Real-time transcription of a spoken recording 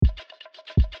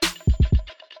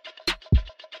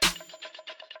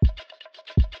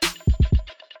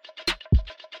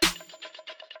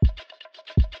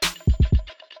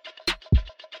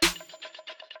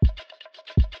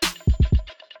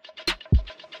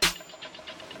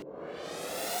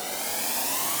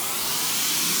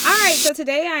right, so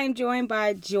today I am joined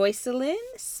by Joycelyn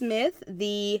Smith,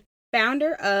 the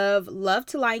founder of Love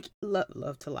to Life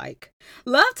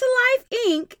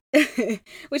Inc.,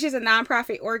 which is a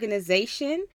nonprofit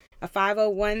organization, a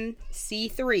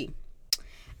 501c3.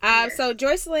 Yes. So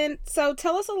Joycelyn, so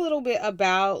tell us a little bit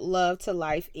about Love to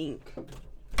Life Inc.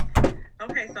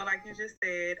 Okay, so like you just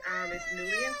said, it's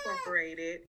newly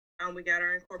incorporated. We got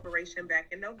our incorporation back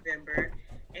in November,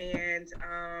 and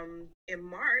in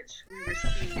March we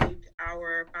received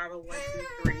our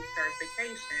 501c3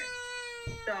 certification.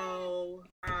 So,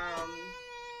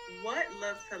 what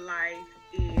Love to Life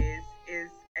is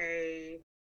a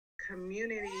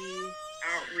community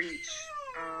outreach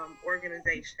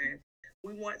organization.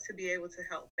 We want to be able to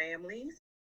help families.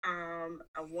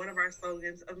 One of our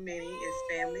slogans of many is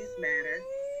Families Matter.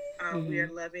 We are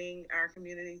loving our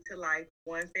community to life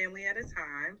one family at a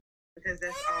time because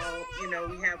that's all,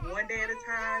 we have one day at a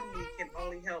time. We can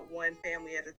only help one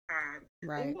family at a time. But we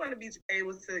Right. want to be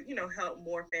able to, help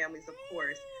more families, of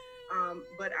course.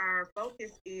 But our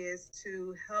focus is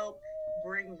to help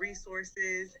bring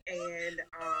resources and,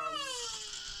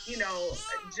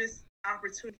 just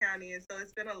opportunity county. And so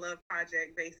it's been a love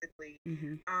project basically.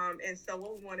 Mm-hmm. And so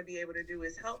what we want to be able to do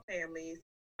is help families,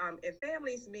 and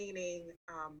families meaning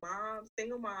moms,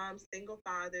 single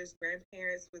fathers,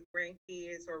 grandparents with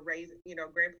grandkids, or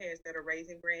grandparents that are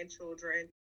raising grandchildren,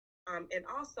 and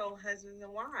also husbands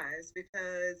and wives,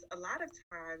 because a lot of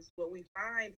times what we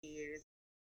find is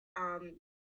um,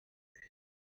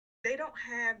 they don't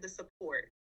have the support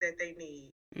that they need.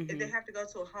 If they have to go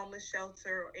to a homeless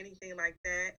shelter or anything like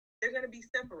that, they're going to be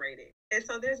separated. And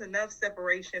so there's enough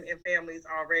separation in families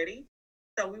already.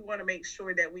 So we want to make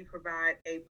sure that we provide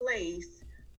a place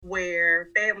where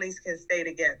families can stay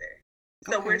together.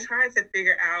 So we're trying to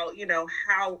figure out,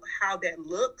 how that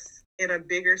looks in a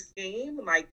bigger scheme.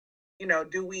 Like,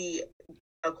 do we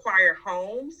acquire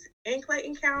homes in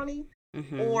Clayton County?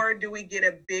 Or do we get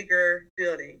a bigger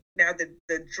building? Now,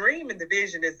 the dream and the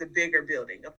vision is the bigger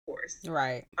building, of course.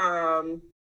 Right.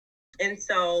 And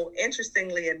so,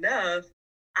 interestingly enough,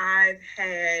 I've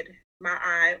had my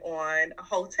eye on a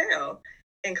hotel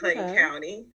in Clayton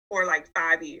County for like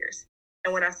 5 years.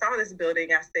 And when I saw this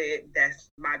building, I said, that's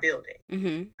my building.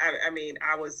 I mean,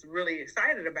 I was really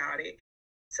excited about it.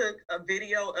 Took a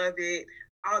video of it,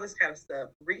 all this kind of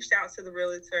stuff. Reached out to the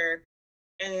realtor.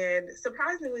 And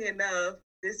surprisingly enough,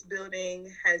 this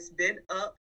building has been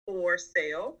up for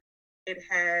sale. It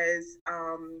has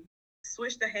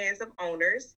switched the hands of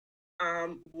owners.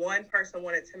 One person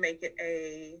wanted to make it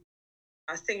a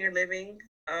senior living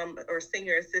or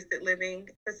senior assisted living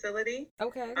facility.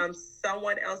 Okay.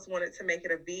 Someone else wanted to make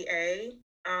it a VA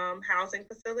housing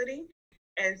facility.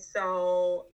 And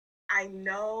so I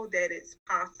know that it's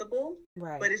possible,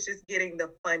 but it's just getting the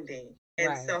funding.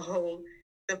 And so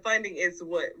the funding is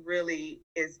what really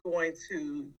is going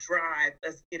to drive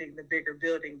us getting the bigger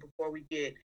building before we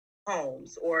get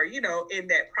homes, or, in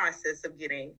that process of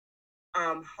getting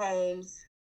homes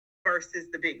versus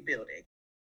the big building.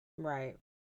 Right.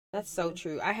 That's so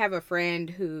true. I have a friend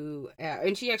who,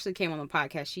 and she actually came on the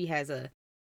podcast. She has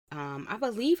I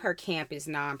believe her camp is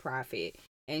nonprofit.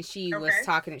 And she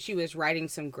was writing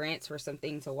some grants for some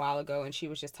things a while ago. And she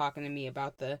was just talking to me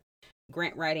about the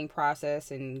grant writing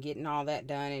process and getting all that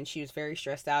done. And she was very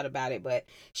stressed out about it. But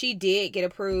she did get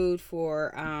approved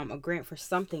for a grant for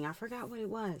something. I forgot what it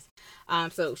was.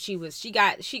 So she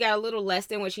got a little less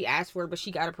than what she asked for, but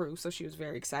she got approved. So she was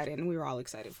very excited. And we were all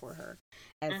excited for her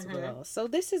as well. So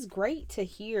this is great to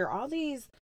hear. All these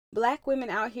Black women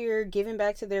out here giving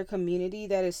back to their community.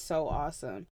 That is so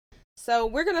awesome. So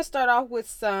we're going to start off with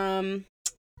some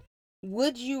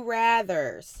would you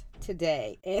rathers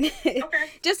today. And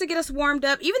just to get us warmed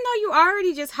up, even though you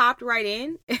already just hopped right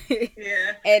in.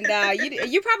 Yeah. And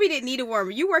you probably didn't need a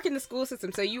warmer. You work in the school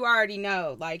system, so you already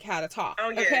know like how to talk. Oh,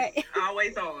 yes. Okay?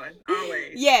 Always on.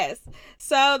 Always. Yes.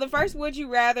 So the first would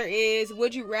you rather is,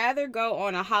 would you rather go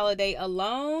on a holiday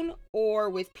alone or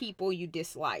with people you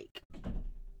dislike?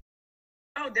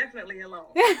 Oh, definitely alone.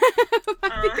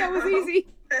 I think that was easy.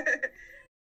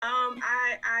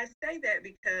 I say that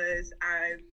because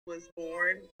I was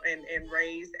born and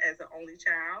raised as an only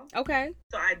child. Okay.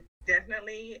 So I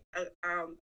definitely, I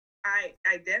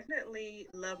definitely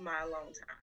love my alone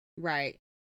time. Right.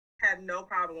 Have no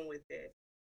problem with it.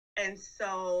 And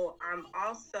so I'm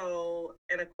also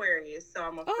an Aquarius, so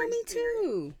I'm a free spirit. Me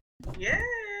too.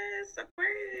 Yes,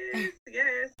 Aquarius.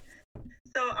 Yes.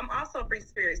 So I'm also a free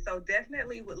spirit. So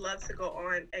definitely would love to go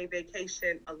on a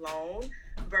vacation alone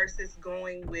versus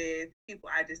going with people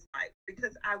I dislike.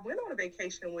 Because I went on a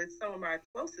vacation with some of my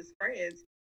closest friends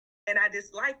and I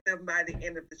disliked them by the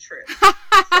end of the trip.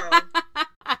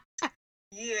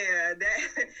 Yeah,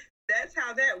 that's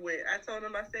how that went. I told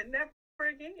him, I said, never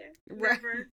again.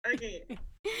 Never again.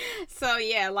 So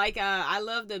yeah, like I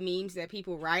love the memes that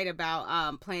people write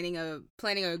about planning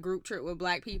a group trip with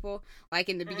black people. Like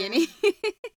in the beginning,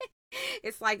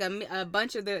 it's like a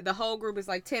bunch of the whole group is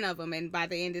like 10 of them, and by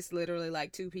the end it's literally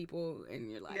like 2 people,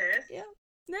 and you're like, yes, yeah.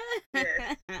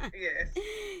 yes, yes,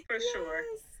 for sure.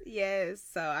 Yes,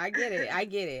 so I get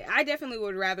it. I definitely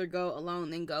would rather go alone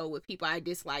than go with people I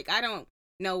dislike. I don't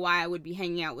know why I would be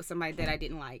hanging out with somebody that I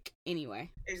didn't like anyway.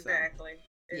 Exactly.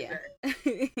 So, yeah.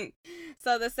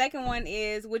 So the second one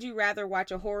is, would you rather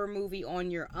watch a horror movie on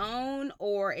your own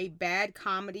or a bad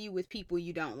comedy with people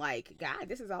you don't like? God,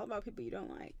 this is all about people you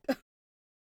don't like.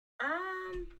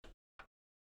 I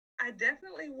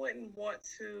definitely wouldn't want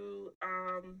to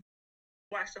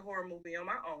watch a horror movie on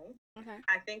my own. Okay.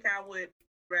 I think I would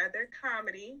rather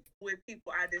comedy with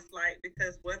people I dislike,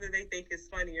 because whether they think it's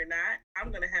funny or not,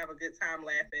 I'm gonna have a good time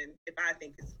laughing if I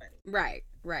think it's funny. Right.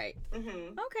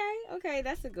 Mm-hmm. Okay,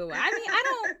 that's a good one. I mean, I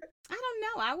don't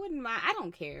know. I wouldn't mind. I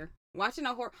don't care. Watching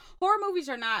a horror movies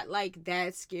are not like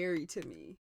that scary to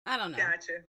me. I don't know.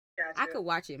 Gotcha. I could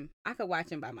watch him.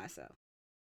 by myself.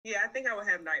 Yeah, I think I would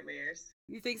have nightmares.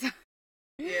 You think so?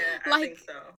 Yeah, I think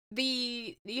so.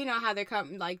 You know how they're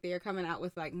coming out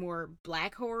with like more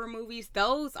black horror movies.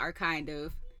 Those are kind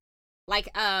of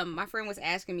like my friend was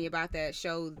asking me about that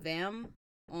show Them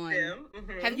on. Them.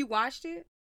 Mm-hmm. Have you watched it?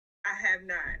 I have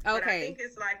not. Okay. But I think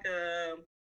it's like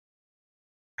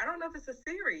I don't know if it's a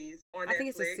series on Netflix. I think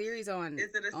it's a series on.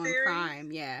 Is it a on series?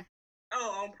 Prime? Yeah.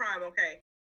 Oh, on Prime. Okay,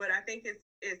 but I think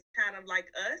it's kind of like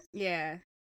Us. Yeah,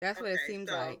 that's what it seems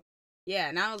like. Yeah,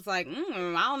 and I was like, I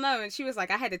don't know. And she was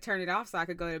like, I had to turn it off so I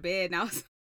could go to bed. And I was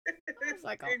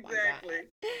like, oh exactly. My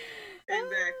God.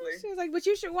 Exactly. She was like, but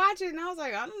you should watch it. And I was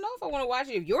like, I don't know if I want to watch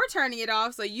it if you're turning it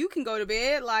off so you can go to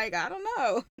bed. Like, I don't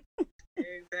know.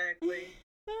 Exactly.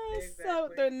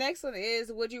 So the next one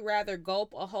is, would you rather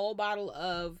gulp a whole bottle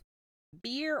of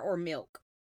beer or milk?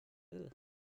 Ugh.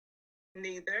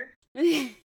 Neither.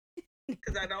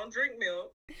 Because I don't drink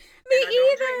milk. Me either. I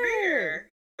don't drink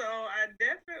beer. So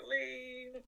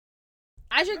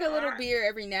I drink a little beer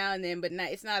every now and then, but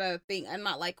it's not a thing. I'm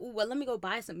not like, ooh, well, let me go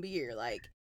buy some beer. Like,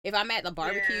 if I'm at the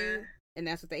barbecue and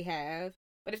that's what they have.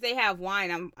 But if they have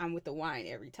wine, I'm with the wine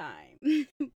every time.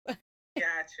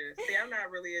 Gotcha. See, I'm not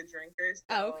really a drinker.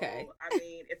 So, okay. I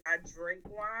mean, if I drink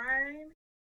wine,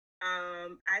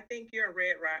 I think you're a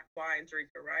red wine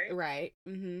drinker, right? Right.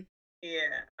 Mm-hmm.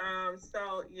 Yeah.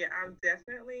 So yeah,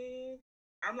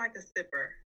 I'm like a sipper.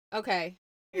 Okay.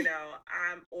 You know,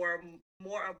 I'm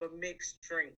more of a mixed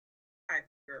drink type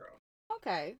of girl.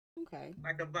 Okay.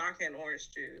 Like a vodka and orange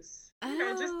juice. You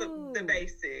know, just the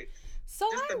basics. So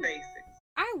just the basics.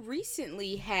 I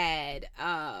recently had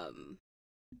what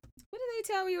did they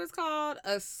tell me it was called?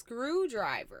 A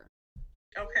screwdriver.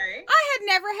 Okay. I had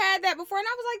never had that before, and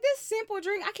I was like, this simple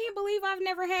drink, I can't believe I've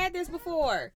never had this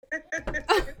before.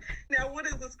 Now, what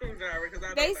is a screwdriver?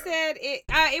 Because they said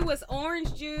it was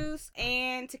orange juice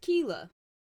and tequila.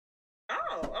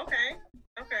 Oh, okay.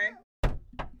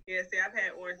 Yeah, see, I've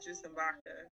had orange juice and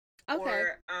vodka. Okay.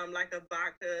 Or like a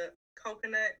vodka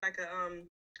coconut, like a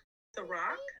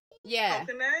Ciroc. Yeah.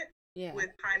 Coconut. Yeah. With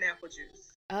pineapple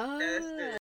juice. Oh. That's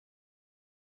good.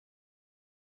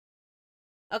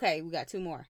 Okay, we got 2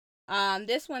 more.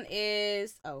 This one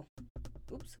is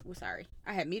oops, sorry.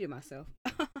 I had muted myself.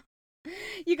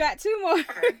 You got 2 more.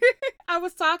 I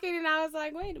was talking and I was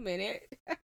like, wait a minute.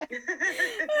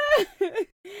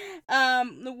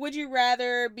 Would you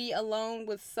rather be alone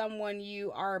with someone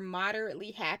you are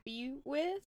moderately happy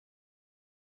with?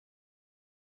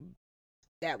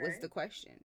 That was the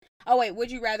question. Oh wait,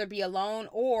 would you rather be alone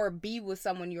or be with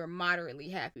someone you're moderately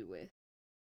happy with?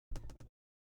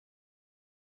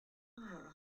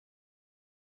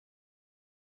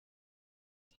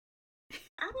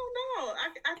 I don't know.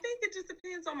 I think it just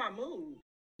depends on my mood.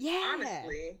 Yeah.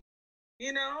 Honestly.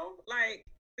 You know, like,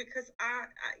 because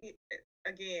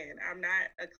again, I'm not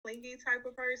a clingy type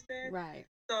of person. Right.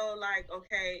 So, like,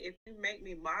 okay, if you make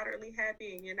me moderately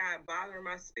happy and you're not bothering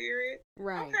my spirit,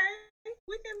 right? Okay,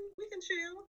 we can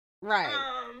chill, right?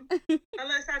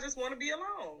 Unless I just want to be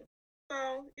alone.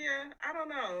 So, yeah, I don't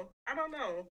know.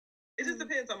 It just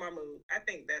depends on my mood. I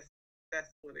think that's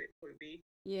what it would be.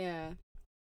 Yeah.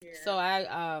 So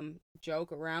I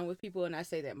joke around with people and I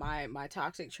say that my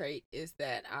toxic trait is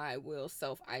that I will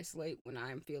self-isolate when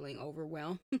I'm feeling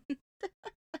overwhelmed. Yeah.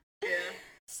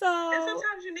 So and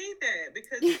sometimes you need that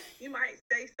because you might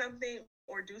say something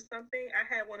or do something. I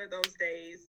had one of those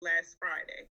days last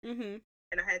Friday. Mm-hmm.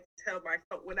 And I had to tell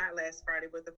not last Friday,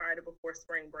 but the Friday before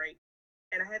spring break.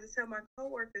 And I had to tell my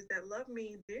coworkers that love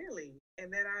me dearly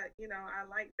and that I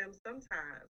like them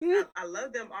sometimes. I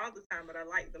love them all the time, but I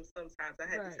like them sometimes. I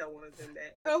had to tell one of them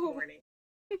that this morning.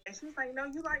 And she was like, no,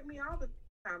 you like me all the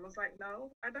time. I was like,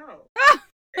 no, I don't.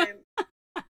 And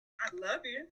I love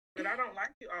you, but I don't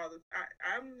like you all the time.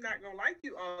 I'm not going to like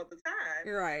you all the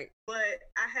time. Right. But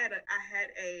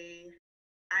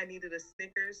I needed a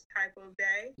Snickers type of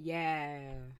day.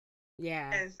 Yeah.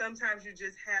 Yeah. And sometimes you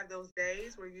just have those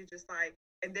days where you just like,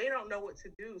 and they don't know what to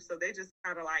do. So they just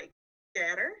kind of like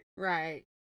scatter. Right.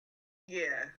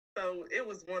 Yeah. So it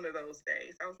was one of those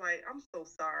days. I was like, I'm so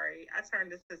sorry. I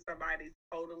turned this to somebody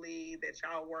totally that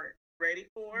y'all weren't ready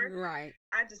for. Right.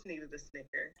 I just needed a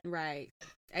Snicker. Right.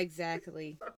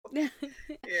 Exactly. So, yeah.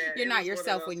 You're not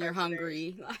yourself when you're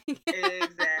hungry.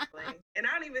 Exactly. And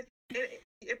I don't even,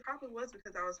 it probably was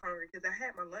because I was hungry because I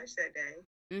had my lunch that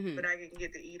day, but I didn't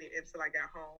get to eat it until I got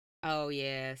home. Oh,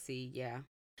 yeah. See, yeah.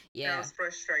 Yeah. And I was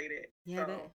frustrated. Yeah.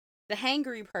 So. The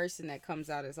hangry person that comes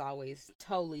out is always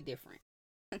totally different.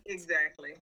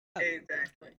 Exactly.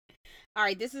 Exactly. All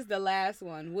right, this is the last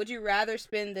one. Would you rather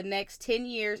spend the next 10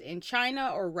 years in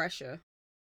China or Russia?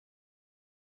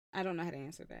 I don't know how to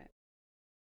answer that.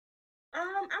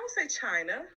 I would say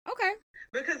China. Okay.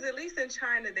 Because at least in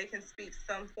China, they can speak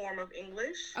some form of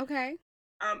English. Okay.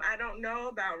 I don't know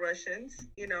about Russians.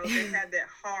 You know, they have that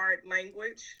hard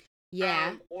language.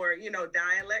 Yeah. Or,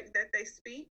 dialect that they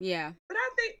speak. Yeah. But I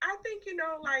think,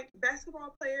 like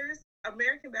basketball players,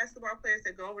 American basketball players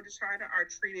that go over to China are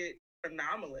treated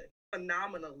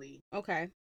phenomenally. Okay.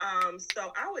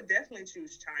 So I would definitely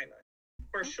choose China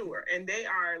for sure. And they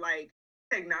are like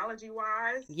technology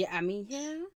wise. Yeah, I mean,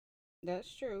 yeah,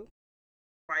 that's true.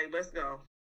 Like, let's go.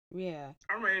 Yeah.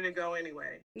 I'm ready to go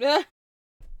anyway. Yeah.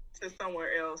 To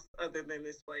somewhere else other than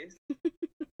this place.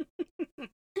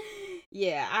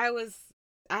 Yeah,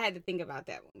 I had to think about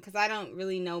that one because I don't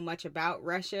really know much about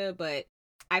Russia, but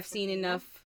I've seen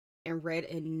enough and read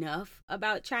enough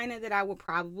about China that I would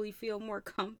probably feel more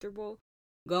comfortable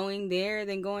going there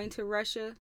than going to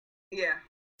Russia. Yeah.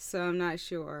 So I'm not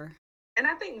sure. And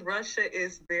I think Russia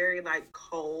is very like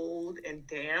cold and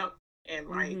damp and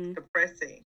like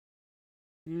depressing.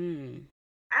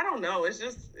 I don't know.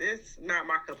 It's not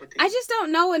my cup of tea. I just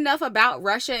don't know enough about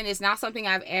Russia, and it's not something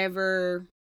I've ever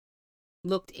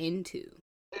looked into.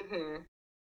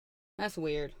 That's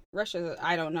weird. Russia,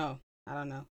 I don't know.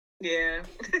 Yeah.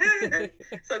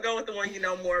 So go with the one you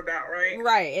know more about, right?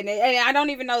 Right. And I don't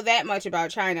even know that much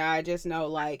about China. I just know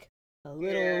like a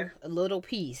little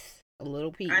piece. I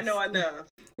know enough.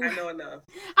 I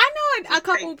know a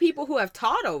couple people who have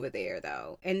taught over there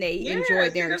though, and they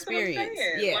enjoyed their experience.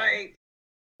 Yeah. Like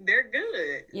they're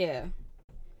good. Yeah.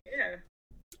 Yeah.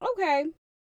 Okay.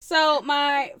 So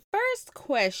my first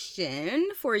question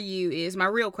for you is my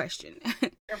real question.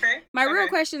 Okay. My real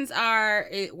questions are,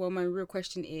 my real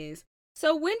question is,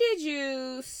 so when did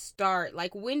you start?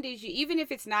 Like, when did you, even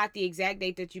if it's not the exact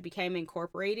date that you became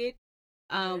incorporated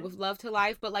with Love to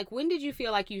Life, but like, when did you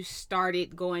feel like you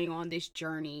started going on this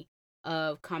journey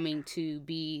of coming to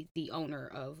be the owner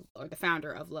of, or the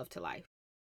founder of Love to Life?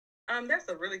 That's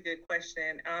a really good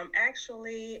question.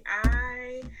 Actually,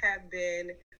 I have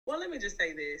been, well, let me just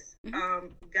say this.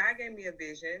 God gave me a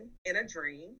vision in a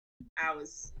dream. I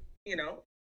was,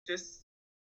 just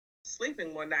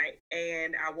sleeping one night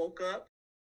and I woke up.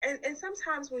 And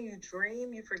sometimes when you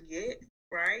dream, you forget,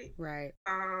 right? Right.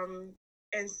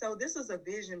 And so this was a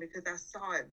vision because I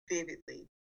saw it vividly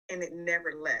and it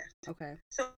never left. Okay.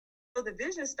 So the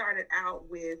vision started out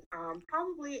with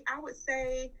probably, I would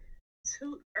say,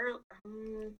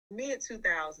 mid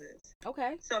 2000s.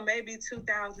 Okay. So maybe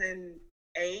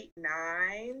 2008,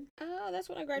 9. Oh, that's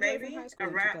when I graduated from high school.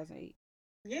 Around 2008.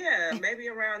 Yeah, maybe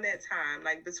around that time,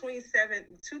 like between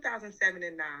 2007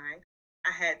 and 9,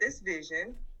 I had this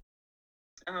vision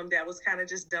that was kind of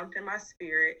just dumped in my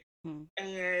spirit,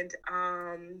 and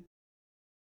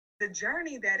the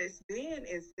journey that it's been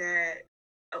is that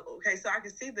okay. So I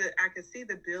could see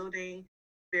the building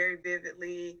very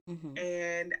vividly,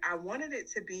 and I wanted it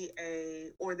to be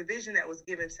the vision that was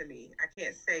given to me. I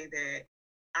can't say that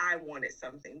I wanted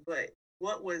something, but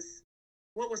what was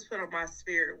put on my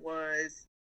spirit was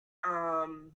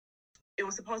it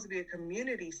was supposed to be a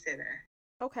community center.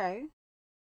 Okay.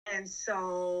 And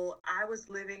so I was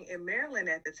living in Maryland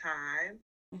at the time,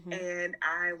 and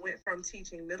I went from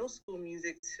teaching middle school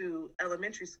music to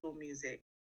elementary school music.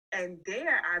 And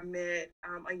there I met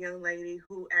a young lady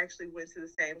who actually went to the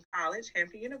same college,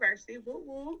 Hampton University. Woo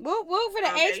woo. Woo woo for the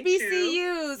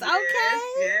HBCUs. Okay.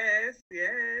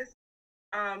 Yes.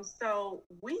 So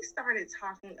we started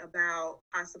talking about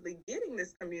possibly getting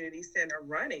this community center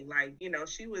running. Like,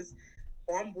 she was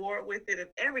on board with it and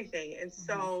everything. And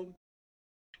so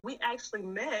we actually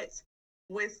met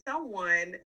with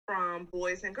someone from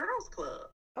Boys and Girls Club.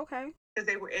 Okay. Because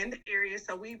they were in the area.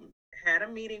 So we had a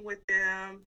meeting with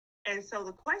them. And so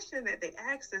the question that they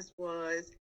asked us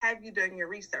was, have you done your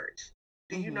research?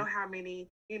 Do you know how many,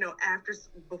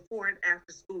 before and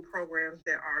after school programs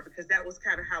there are? Because that was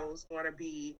kind of how it was going to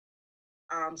be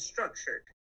structured,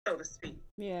 so to speak.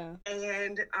 Yeah.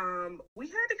 And we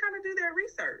had to kind of do that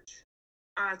research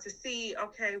to see,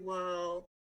 okay, well,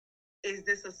 is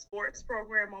this a sports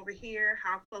program over here?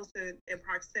 How close in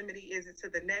proximity is it to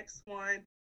the next one?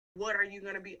 What are you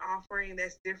going to be offering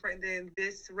that's different than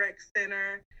this rec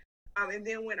center? And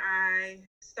then when I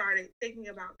started thinking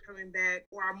about coming back,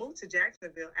 or I moved to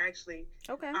Jacksonville actually,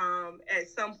 at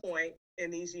some point in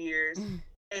these years,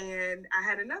 and I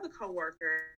had another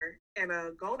coworker, and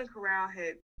a Golden Corral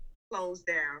had closed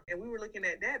down, and we were looking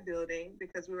at that building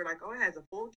because we were like, oh, it has a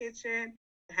full kitchen,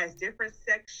 it has different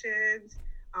sections.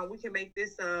 We can make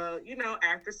this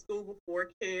after school, before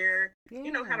care,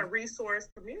 kind of resource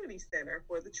community center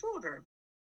for the children.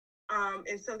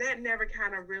 And so that never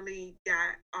kind of really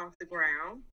got off the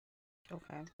ground.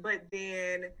 Okay. But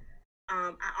then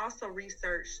I also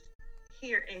researched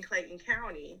here in Clayton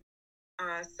County.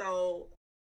 So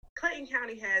Clayton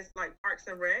County has like Parks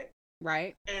and Rec.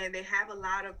 Right. And they have a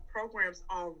lot of programs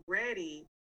already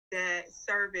that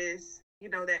service,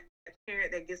 that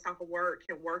parent that gets off of work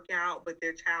can work out, but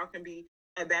their child can be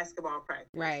at basketball practice.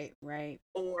 Right.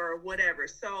 Or whatever.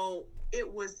 So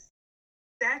it was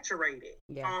saturated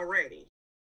already.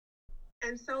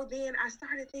 And so then I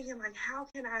started thinking, like, how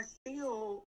can I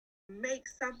still make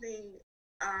something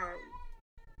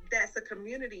that's a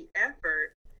community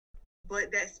effort,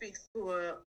 but that speaks to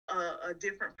a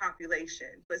different population,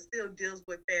 but still deals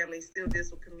with families, still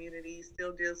deals with communities,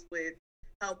 still deals with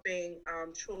helping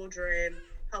children,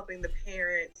 helping the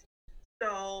parents.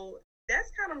 So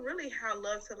that's kind of really how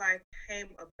Love to Life came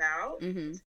about.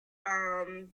 And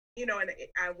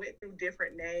I went through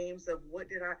different names of what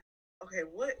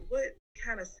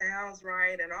kind of sounds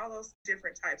right, and all those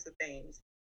different types of things.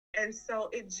 And so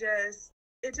it just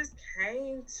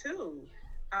came to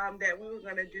that we were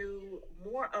going to do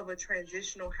more of a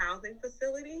transitional housing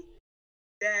facility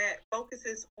that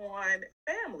focuses on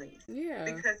families. Yeah.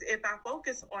 Because if I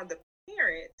focus on the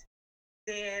parent,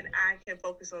 then I can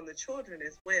focus on the children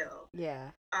as well.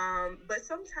 Yeah. But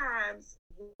sometimes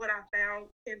what I found,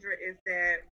 Kendra, is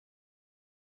that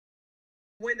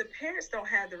when the parents don't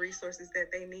have the resources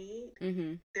that they need,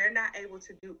 they're not able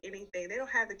to do anything. They don't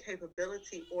have the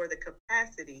capability or the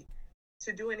capacity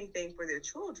to do anything for their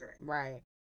children. Right.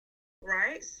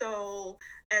 So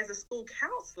as a school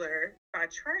counselor by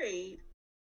trade,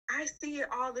 I see it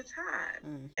all the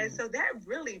time. And so that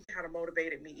really kind of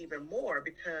motivated me even more,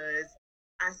 because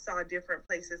I saw different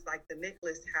places like the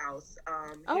Nicholas House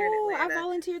here in Atlanta. I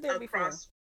volunteered there before.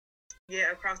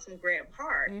 Across from Grant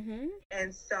Park.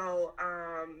 And so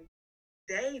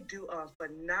they do a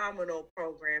phenomenal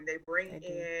program. They bring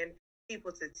in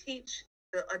people to teach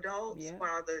the adults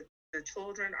while the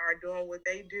children are doing what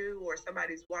they do, or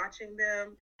somebody's watching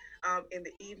them in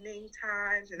the evening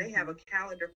times. And they have a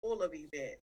calendar full of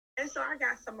events. And so I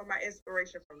got some of my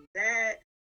inspiration from that.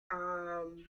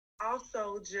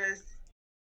 Also, just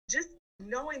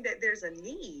knowing that there's a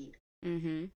need.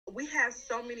 We have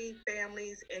so many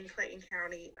families in Clayton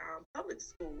County public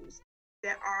schools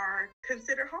that are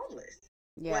considered homeless,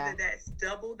 whether that's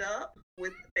doubled up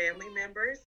with family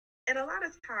members. And a lot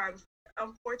of times,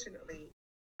 unfortunately,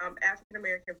 African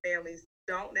American families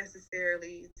don't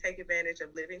necessarily take advantage of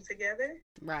living together,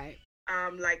 right?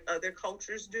 Like other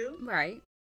cultures do, right?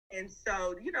 And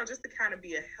so, just to kind of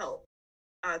be a help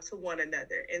to one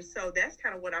another. And so that's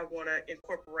kind of what I want to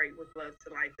incorporate with Love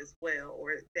to Life as well,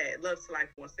 or that Love to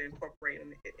Life wants to incorporate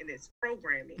in its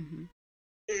programming,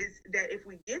 is that if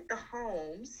we get the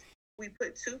homes, we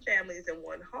put two families in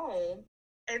one home,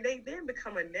 and they then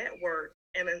become a network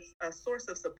and a source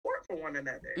of support for one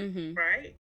another,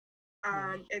 right?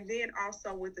 And then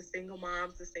also with the single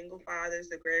moms, the single fathers,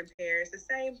 the grandparents,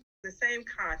 the same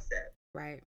concept,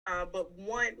 right? But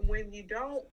when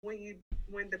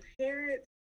the parents,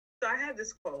 so I have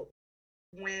this quote: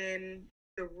 when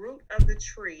the root of the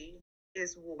tree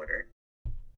is watered,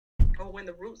 or when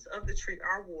the roots of the tree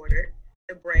are watered,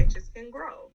 the branches can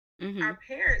grow. Our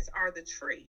parents are the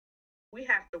tree. We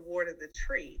have to water the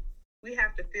tree. We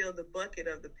have to fill the bucket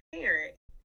of the parent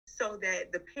so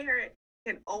that the parent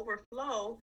can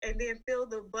overflow and then fill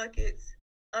the buckets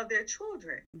of their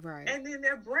children. Right. And then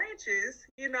their branches,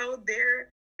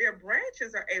 their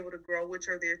branches are able to grow, which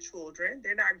are their children.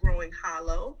 They're not growing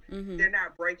hollow. They're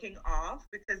not breaking off,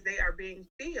 because they are being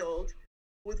filled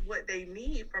with what they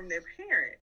need from their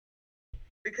parent,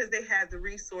 because they have the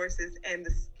resources and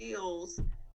the skills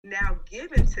now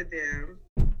given to them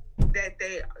that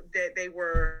they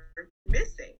were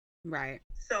missing. Right.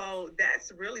 So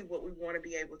that's really what we want to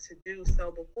be able to do.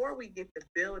 So before we get the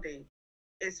building,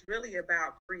 it's really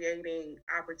about creating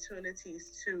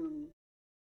opportunities to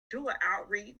do an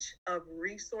outreach of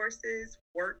resources,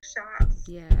 workshops.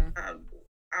 Yeah.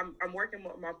 I'm working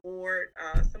with my board,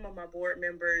 some of my board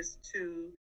members,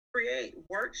 to create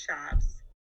workshops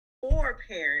for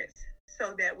parents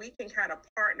so that we can kind of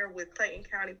partner with Clayton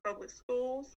County Public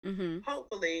Schools,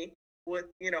 hopefully with,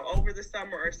 over the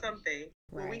summer or something,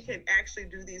 where we can actually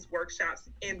do these workshops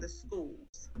in the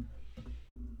schools.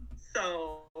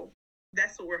 So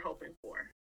that's what we're hoping for.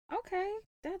 Okay,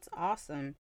 that's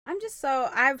awesome.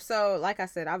 Like I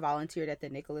said, I volunteered at the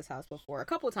Nicholas House before a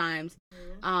couple times.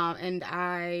 And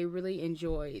I really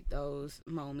enjoyed those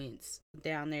moments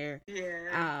down there.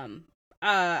 Yeah.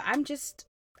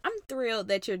 I'm thrilled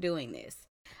that you're doing this.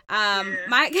 I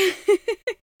think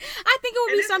it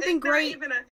would be something great.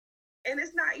 And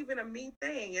it's not even a me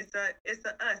thing. It's a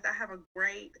us. I have a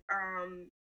great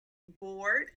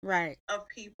board of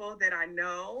people that I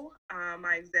know.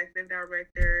 My executive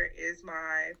director is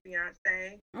my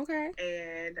fiance. Okay.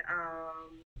 And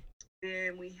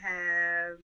then we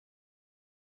have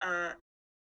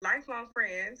lifelong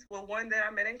friends. Well, one that I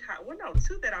met in college. Well, no,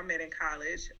 two that I met in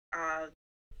college.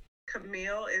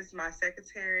 Camille is my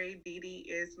secretary. Dee Dee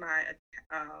is my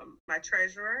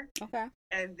treasurer. Okay.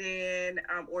 And then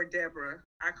or Deborah,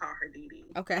 I call her Dee Dee.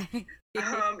 Okay.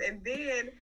 And then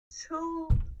two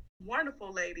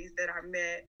wonderful ladies that I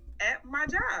met at my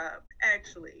job.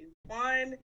 Actually,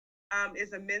 one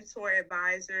is a mentor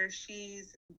advisor.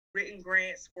 She's written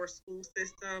grants for school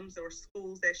systems or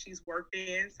schools that she's worked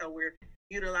in. So we're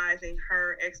utilizing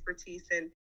her expertise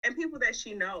and people that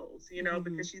she knows,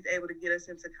 because she's able to get us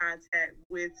into contact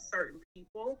with certain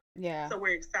people. Yeah. So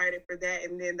we're excited for that.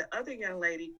 And then the other young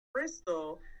lady,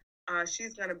 Crystal,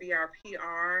 she's going to be our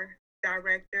PR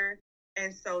director.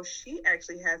 And so she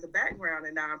actually has a background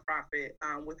in nonprofit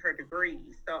with her degree.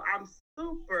 So I'm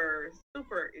super,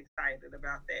 super excited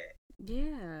about that.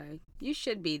 Yeah, you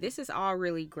should be. This is all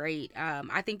really great.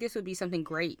 I think this would be something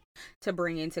great to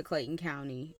bring into Clayton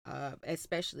County,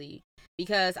 especially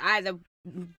because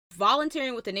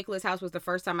volunteering with the Nicholas House was the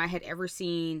first time I had ever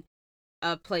seen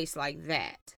a place like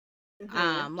that.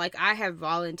 Like I have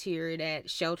volunteered at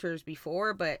shelters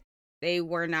before, but they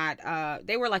were not,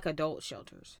 they were like adult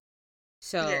shelters.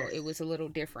 So It was a little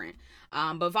different.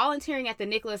 But volunteering at the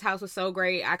Nicholas House was so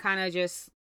great. I kind of just,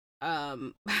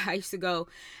 I used to go,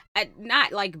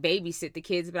 not like babysit the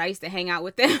kids, but I used to hang out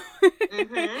with them.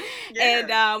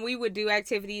 And we would do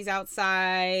activities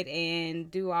outside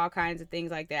and do all kinds of things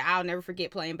like that. I'll never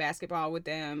forget playing basketball with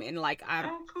them. And like,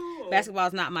 cool. Basketball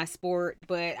is not my sport,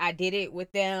 but I did it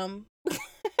with them.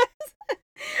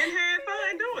 And had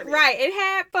fun doing it. Right, it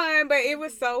had fun, but it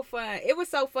was so fun. It was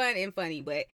so fun and funny.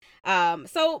 But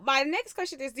so my next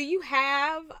question is: do you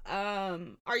have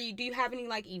do you have any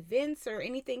like events or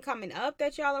anything coming up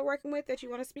that y'all are working with that you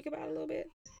want to speak about a little bit?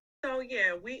 So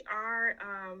yeah, we are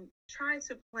trying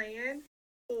to plan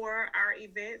for our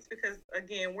events because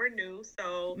again we're new.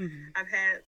 So I've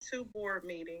had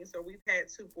we've had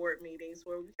two board meetings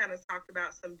where we kind of talked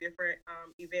about some different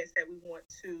events that we want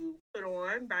to put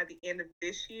on by the end of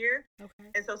this year. Okay.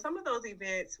 And so some of those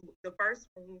events, the first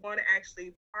one, we want to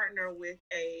actually partner with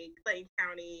a Clayton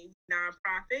County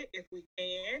nonprofit if we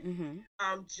can,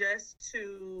 just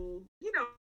to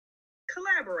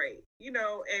collaborate,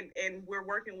 and we're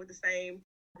working with the same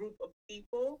group of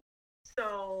people.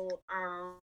 So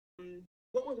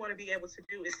what we want to be able to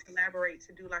do is collaborate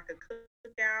to do like a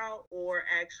cookout or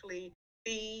actually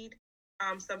feed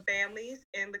some families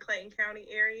in the Clayton County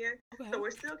area. Okay. So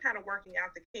we're still kind of working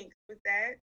out the kinks with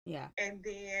that. Yeah. And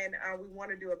then we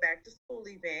want to do a back to school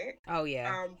event. Oh,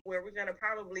 yeah. Where we're going to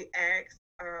probably ask,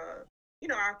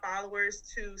 our followers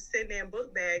to send in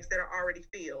book bags that are already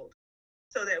filled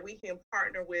so that we can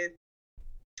partner with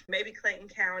maybe Clayton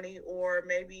County or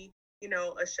maybe,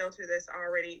 a shelter that's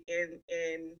already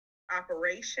in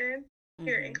operation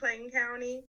here in Clayton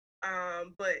County.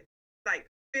 But like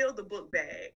fill the book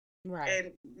bag. Right.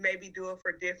 And maybe do it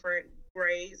for different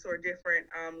grades or different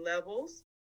levels.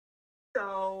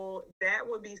 So that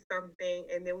would be something.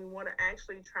 And then we want to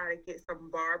actually try to get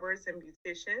some barbers and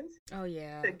beauticians. Oh,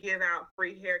 yeah. To give out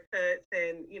free haircuts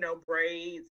and,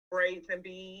 braids and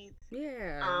beads.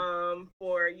 Yeah.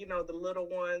 For, the little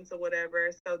ones or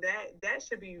whatever. So that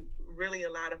should be really a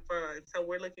lot of fun. So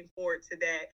we're looking forward to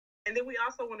that. And then we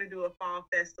also want to do a fall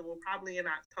festival probably in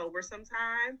October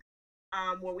sometime.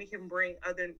 where we can bring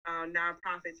other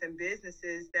nonprofits and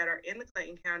businesses that are in the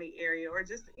Clayton County area, or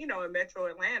just, in Metro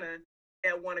Atlanta,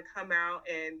 that want to come out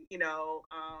and,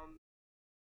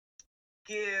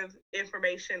 give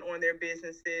information on their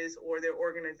businesses or their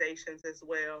organizations as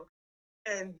well.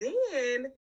 And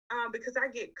then, because I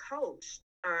get coached,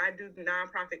 I do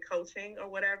nonprofit coaching or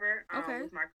whatever,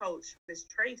 with my coach, Miss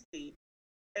Tracy.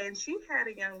 And she had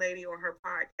a young lady on her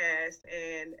podcast,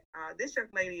 and this young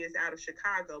lady is out of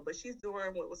Chicago, but she's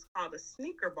doing what was called a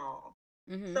sneaker ball.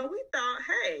 Mm-hmm. So we thought,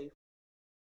 hey,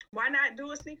 why not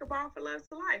do a sneaker ball for Love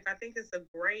to Life? I think it's a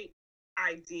great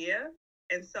idea.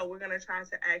 And so we're going to try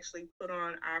to actually put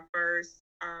on our first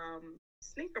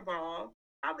sneaker ball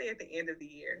probably at the end of the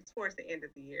year, towards the end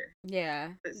of the year. Yeah.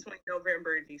 Between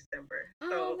November and December. Oh,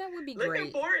 so that would be great.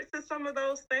 Looking forward to some of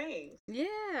those things.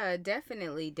 Yeah,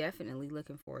 definitely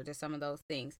looking forward to some of those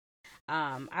things.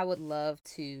 I would love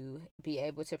to be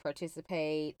able to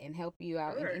participate and help you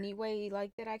out in any way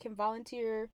like that I can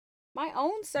volunteer my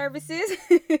own services.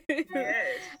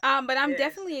 Yes. But I'm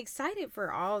definitely excited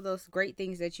for all those great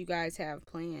things that you guys have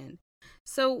planned.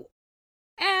 So,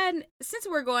 and since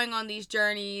we're going on these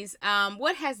journeys,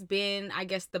 what has been, I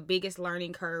guess, the biggest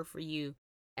learning curve for you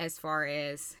as far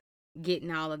as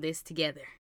getting all of this together?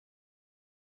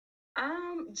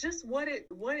 Just what it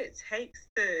takes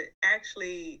to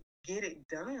actually get it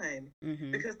done.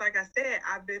 Mm-hmm. Because like I said,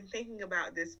 I've been thinking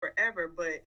about this forever,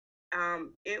 but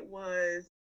it was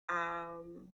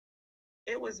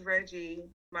Reggie,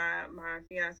 my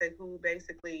fiance, who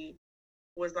basically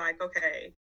was like,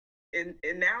 okay, in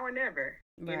now or never,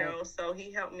 right. So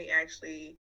he helped me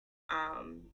actually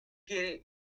get it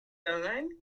done,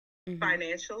 mm-hmm.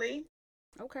 financially.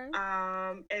 Okay.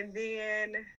 And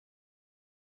then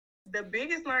the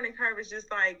biggest learning curve is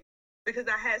just like, because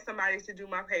I had somebody to do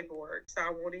my paperwork, so I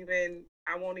won't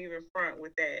even front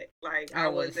with that. Like, I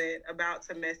wasn't about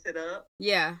to mess it up.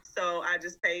 Yeah. So I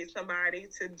just paid somebody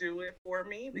to do it for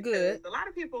me, because a lot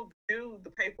of people do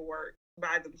the paperwork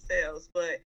by themselves,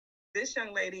 but this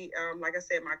young lady, like I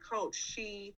said, my coach,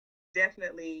 she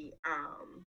definitely,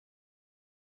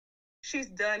 she's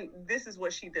done, this is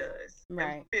what she does.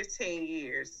 Right. 15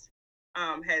 years,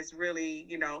 has really,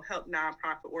 helped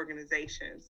nonprofit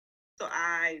organizations. So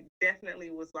I definitely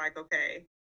was like, okay,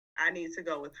 I need to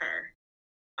go with her.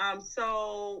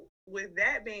 So with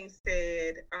that being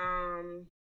said,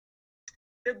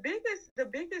 the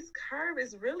biggest curve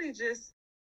is really just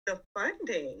the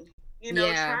funding,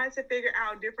 trying to figure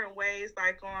out different ways,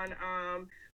 like on,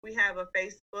 we have a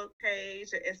Facebook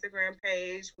page, an Instagram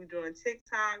page. We're doing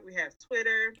TikTok. We have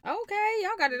Twitter. Okay,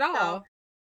 y'all got it all. So,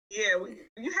 yeah,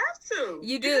 you have to.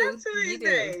 You do. You have to these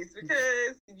days,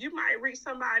 because you might reach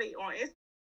somebody on Instagram,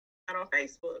 not on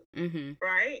Facebook, mm-hmm.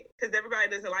 right? Because everybody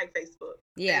doesn't like Facebook.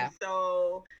 Yeah. And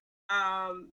so,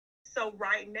 so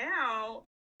right now,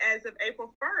 as of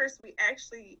April 1st, we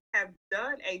actually have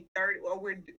done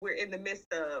we're in the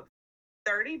midst of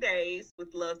 30 days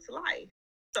with Love to Life.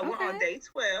 So we're on day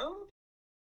 12,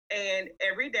 and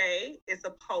every day is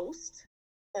a post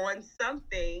on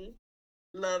something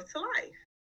Love to Life.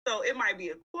 So it might be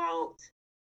a quote.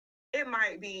 It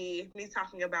might be me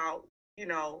talking about,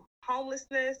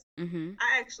 homelessness. Mm-hmm.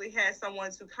 I actually had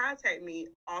someone to contact me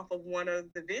off of one of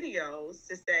the videos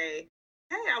to say,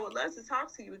 hey, I would love to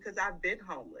talk to you because I've been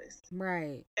homeless.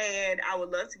 Right. And I would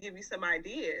love to give you some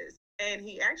ideas. And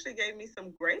he actually gave me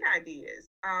some great ideas.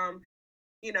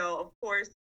 Of course,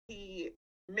 he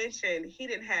mentioned he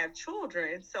didn't have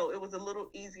children, so it was a little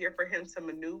easier for him to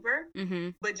maneuver. Mm-hmm.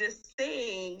 But just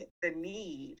seeing the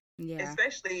need,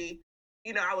 especially,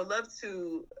 I would love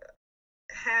to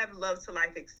have Love to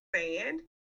Life expand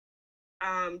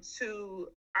to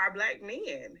our Black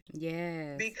men.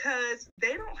 Yes. Because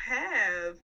they don't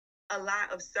have a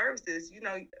lot of services.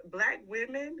 Black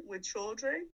women with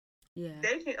children,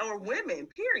 they can, or women,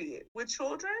 period, with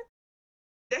children,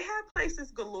 they have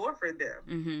places galore for them.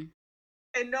 Mm-hmm.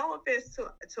 And no offense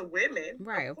to women,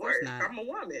 right? Of course not. I'm a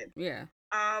woman. Yeah.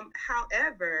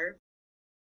 However,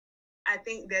 I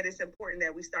think that it's important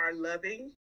that we start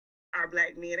loving our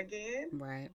Black men again,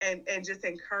 right? And just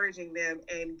encouraging them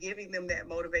and giving them that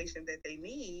motivation that they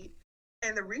need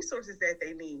and the resources that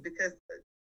they need. Because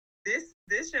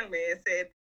this young man said,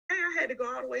 "Hey, I had to go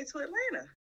all the way to Atlanta,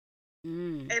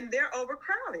 and they're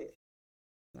overcrowded,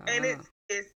 and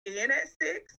it's in at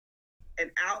 6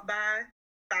 and out by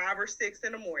 5 or 6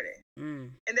 in the morning,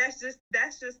 and that's just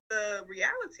the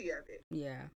reality of it."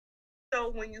 Yeah. So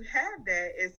when you have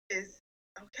that, it's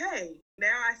okay.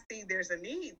 Now I see there's a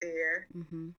need there,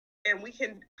 mm-hmm. and we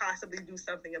can possibly do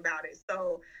something about it.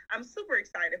 So I'm super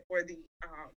excited for the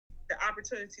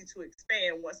opportunity to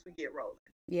expand once we get rolling.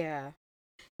 Yeah.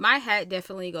 My hat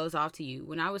definitely goes off to you.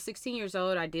 When I was 16 years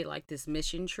old, I did like this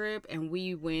mission trip, and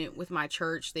we went with my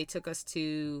church. They took us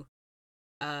to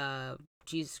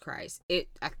Jesus Christ.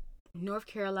 North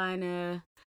Carolina.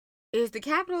 Is the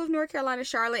capital of North Carolina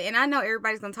Charlotte? And I know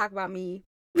everybody's gonna talk about me.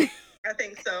 I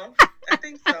think so.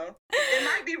 It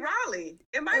might be Raleigh.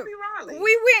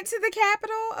 We went to the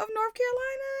capital of North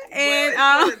Carolina, and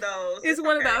well, it's one of those. It's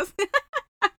one of those.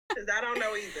 Because I don't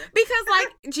know either. Because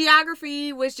like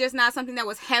geography was just not something that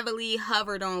was heavily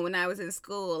hovered on when I was in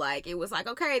school. Like it was like,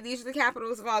 okay, these are the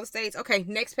capitals of all the states. Okay,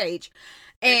 next page.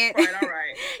 And all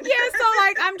right. Yeah, so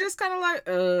like I'm just kind of like,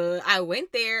 I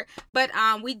went there, but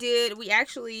we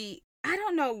actually, I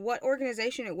don't know what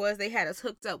organization it was they had us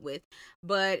hooked up with,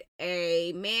 but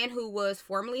a man who was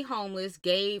formerly homeless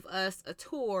gave us a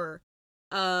tour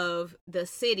of the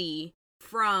city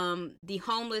from the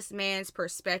homeless man's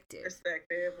perspective.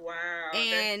 Wow.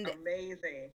 And that's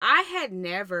amazing. I had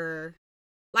never,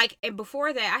 like, and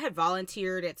before that, I had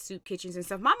volunteered at soup kitchens and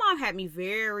stuff. My mom had me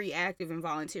very active in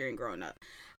volunteering growing up.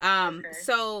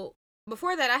 So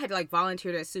before that, I had like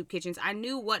volunteered at soup kitchens. I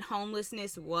knew what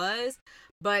homelessness was,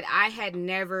 but I had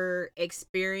never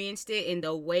experienced it in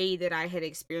the way that I had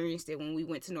experienced it when we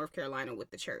went to North Carolina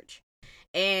with the church.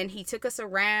 And he took us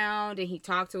around and he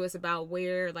talked to us about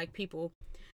where like people,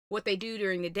 what they do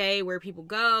during the day, where people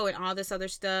go and all this other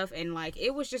stuff. And like,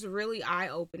 it was just really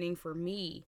eye-opening for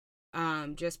me,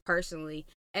 just personally.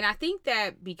 And I think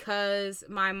that because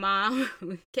my mom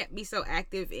kept me so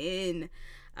active in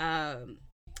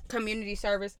community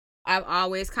service, I've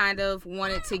always kind of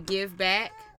wanted to give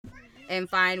back and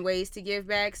find ways to give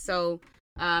back. So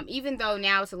even though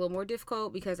now it's a little more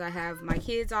difficult because I have my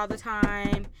kids all the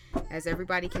time, as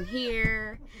everybody can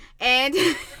hear, and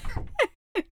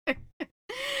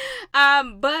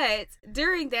but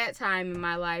during that time in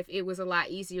my life, it was a lot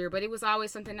easier. But it was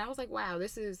always something I was like, wow,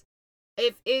 this is,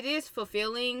 if it is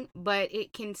fulfilling, but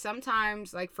it can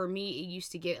sometimes, like for me, it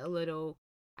used to get a little,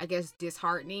 I guess,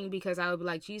 disheartening, because I would be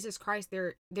like, Jesus Christ,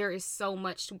 there is so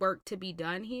much work to be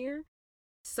done here.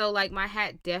 So like my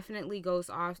hat definitely goes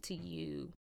off to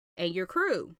you and your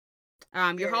crew,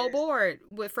 your whole board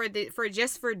for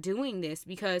doing this,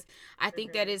 because I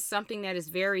think that is something that is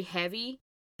very heavy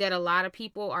that a lot of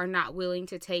people are not willing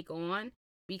to take on,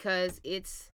 because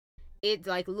it's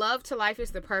like Love to Life is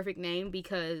the perfect name,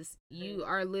 because you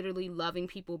are literally loving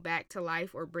people back to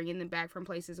life or bringing them back from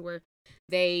places where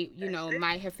they,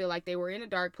 might have feel like they were in a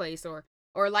dark place, or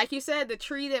like you said, the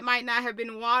tree that might not have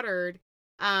been watered.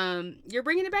 You're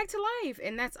bringing it back to life,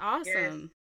 and that's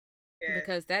awesome. Yes.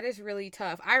 Because that is really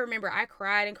tough. I remember I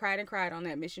cried and cried and cried on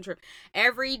that mission trip.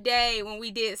 Every day when we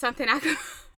did something, I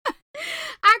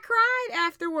cried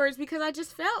afterwards because I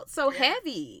just felt so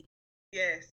heavy.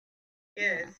 Yes.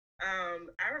 Yeah.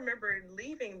 I remember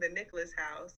leaving the Nicholas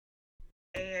house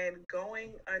and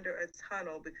going under a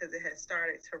tunnel because it had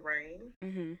started to rain.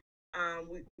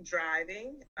 Mm-hmm.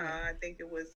 Driving. I think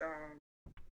it was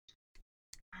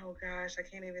oh gosh, I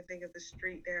can't even think of the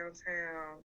street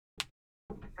downtown.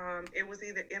 It was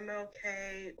either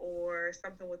MLK or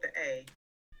something with the A.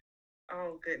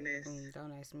 Oh goodness.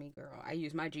 Don't ask me, girl. I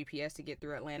use my GPS to get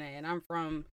through Atlanta, and I'm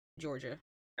from Georgia.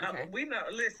 Okay. We know.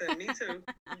 Listen, me too.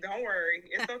 Don't worry.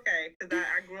 It's okay, because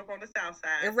I grew up on the south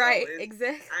side. Right, so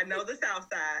exactly. I know the south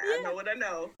side. Yeah. I know what I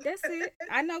know. That's it.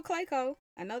 I know Clayco.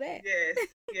 I know that.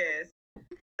 Yes.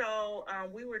 So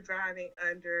we were driving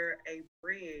under a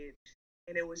bridge,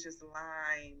 and it was just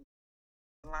lined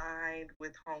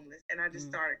with homeless, and I just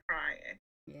started crying.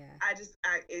 Yeah.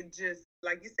 It just,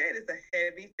 like you said, it's a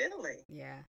heavy feeling.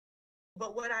 Yeah.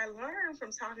 But what I learned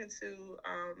from talking to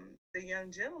the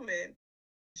young gentleman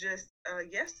just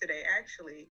yesterday,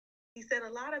 actually, he said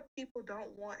a lot of people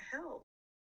don't want help.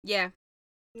 Yeah.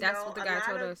 That's what the guy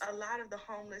told us. A lot of the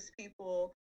homeless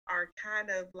people are kind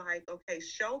of like, okay,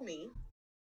 show me,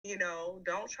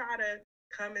 don't try to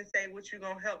come and say what you're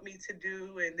going to help me to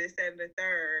do and this and the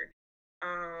third.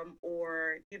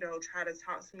 Or, try to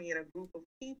talk to me in a group of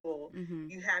people. Mm-hmm.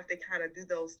 You have to kind of do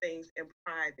those things in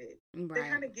private. Right. To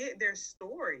kind of get their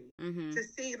story, to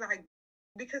see, like,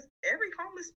 because every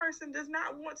homeless person does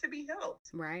not want to be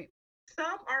helped. Right.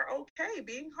 Some are okay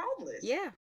being homeless. Yeah.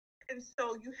 And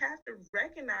so you have to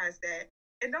recognize that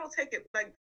and don't take it,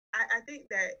 like, I think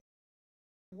that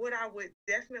what I would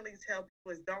definitely tell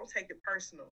people is don't take it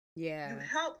personal. Yeah. You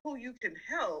help who you can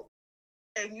help,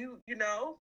 and you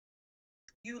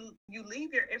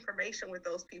leave your information with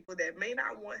those people that may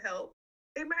not want help.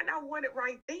 They might not want it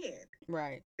right then.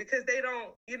 Right. Because they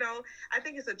don't, I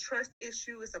think it's a trust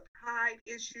issue. It's a pride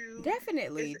issue.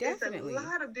 Definitely. It's a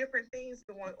lot of different things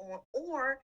going on.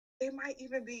 Or it might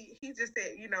even be, he just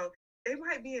said, they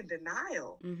might be in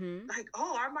denial. Mm-hmm. Like,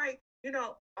 oh, I might,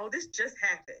 oh, this just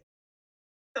happened.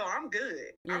 So I'm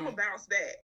good. Yeah. I'm going to bounce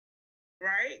back.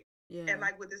 Right? Yeah. And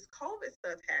like with this COVID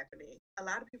stuff happening, a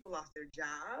lot of people lost their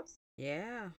jobs.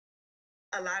 Yeah.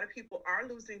 A lot of people are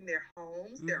losing their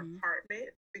homes, their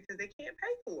apartments, because they can't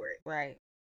pay for it. Right.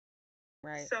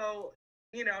 Right. So,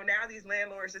 now these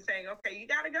landlords are saying, okay, you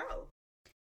got to go.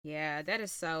 Yeah, that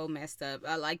is so messed up.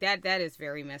 Like that is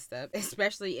very messed up,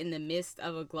 especially in the midst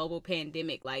of a global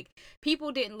pandemic. Like,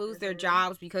 people didn't lose their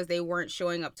jobs because they weren't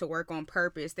showing up to work on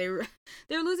purpose. They're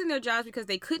losing their jobs because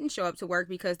they couldn't show up to work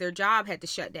because their job had to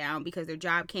shut down because their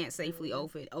job can't safely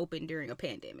open during a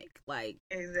pandemic. Like,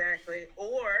 exactly.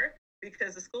 Or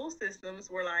because the school systems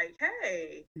were like,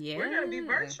 hey, we're going to be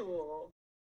virtual.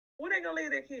 Where they gonna leave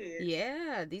their kids?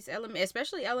 Yeah, these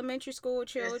especially elementary school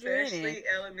children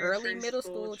and early middle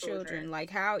school children. Like,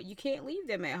 how you can't leave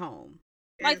them at home.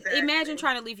 Like, imagine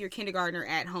trying to leave your kindergartner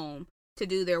at home to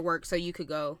do their work so you could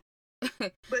go.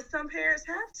 But some parents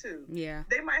have to. Yeah.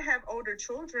 They might have older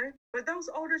children, but those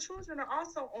older children are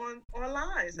also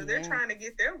online. So they're trying to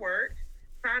get their work,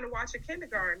 trying to watch a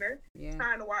kindergartner,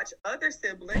 trying to watch other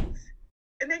siblings,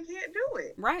 and they can't do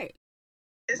it. Right.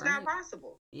 It's not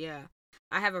possible. Yeah.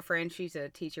 I have a friend, she's a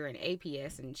teacher in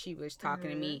APS, and she was talking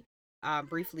to me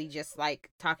briefly, just like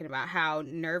talking about how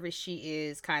nervous she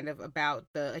is kind of about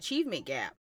the achievement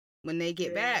gap when they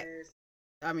get back.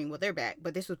 I mean, well, they're back,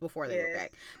 but this was before they were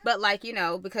back. But, like,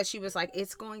 because she was like,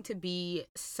 it's going to be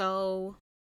so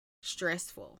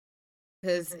stressful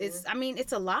because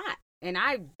it's a lot. And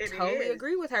I totally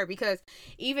agree with her, because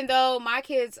even though my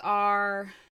kids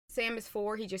are, Sam is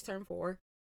 4, he just turned 4,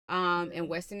 and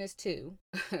Weston is 2.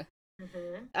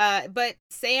 But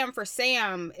for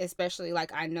Sam especially,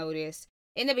 like, I noticed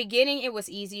in the beginning it was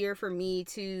easier for me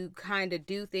to kind of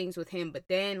do things with him, but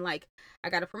then, like, I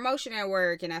got a promotion at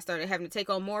work and I started having to take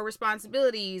on more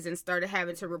responsibilities and started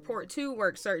having to report to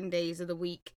work certain days of the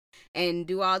week and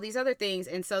do all these other things,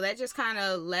 and so that just kind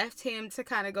of left him to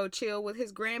kind of go chill with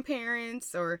his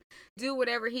grandparents or do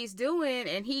whatever he's doing,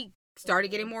 and he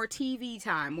started getting more TV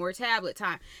time, more tablet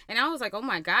time, and I was like, oh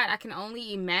my God, I can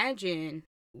only imagine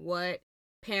what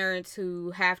parents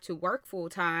who have to work full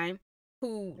time,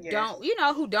 who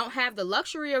don't have the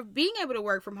luxury of being able to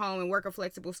work from home and work a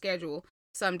flexible schedule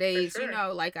some days,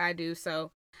 like I do.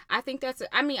 So I think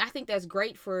that's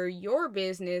great for your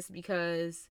business,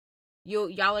 because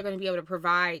y'all are going to be able to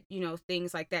provide,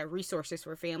 things like that, resources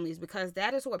for families, because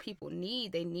that is what people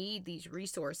need. They need these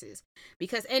resources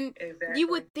because, you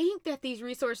would think that these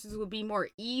resources would be more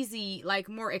easy, like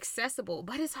more accessible,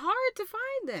 but it's hard to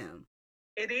find them.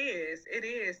 It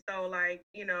is. So, like,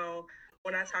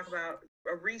 when I talk about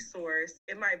a resource,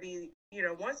 it might be,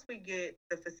 once we get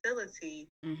the facility,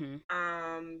 and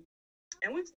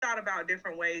we've thought about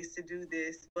different ways to do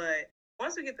this, but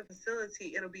once we get the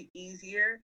facility, it'll be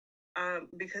easier,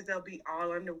 because they'll be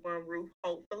all under one roof,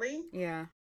 hopefully. Yeah.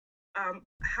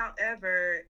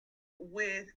 However,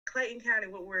 with Clayton County,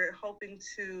 what we're hoping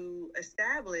to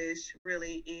establish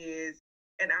really is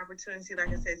an opportunity, like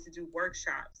I said, to do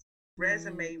workshops,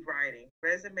 resume writing,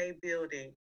 resume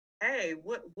building. Hey,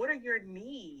 what are your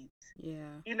needs?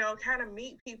 Yeah. Kind of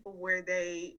meet people where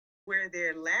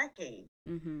they're lacking.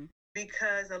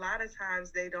 Because a lot of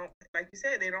times they don't, like you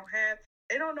said, they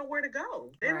don't know where to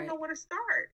go. They don't know where to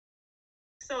start.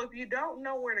 So if you don't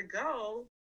know where to go,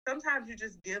 sometimes you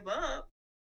just give up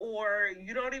or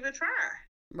you don't even try.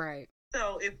 Right.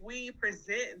 So if we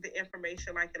present the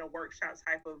information like in a workshop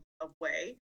type of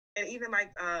way, and even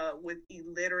like with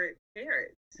illiterate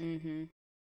parents,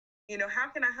 how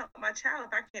can I help my child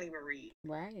if I can't even read?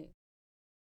 Right.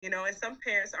 And some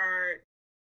parents are,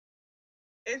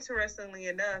 interestingly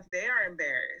enough, they are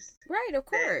embarrassed. Right, of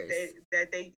course.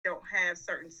 That they don't have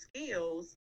certain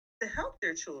skills to help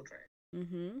their children.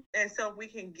 And so we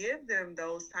can give them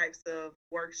those types of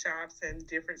workshops and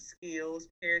different skills,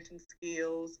 parenting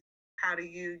skills. How do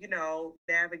you,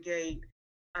 navigate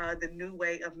the new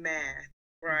way of math,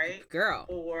 right? Girl.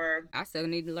 Or I still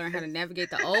need to learn how to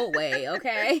navigate the old way,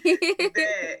 okay?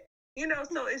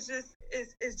 So it's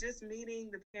just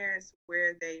meeting the parents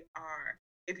where they are.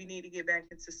 If you need to get back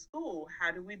into school,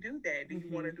 how do we do that? Do you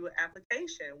want to do an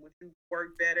application? Would you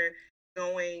work better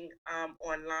going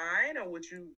online, or would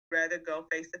you rather go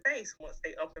face to face once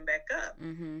they open back up?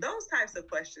 Those types of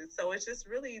questions. So it's just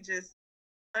really just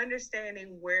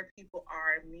understanding where people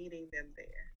are, meeting them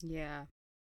there. Yeah.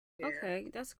 Okay,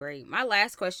 that's great. My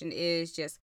last question is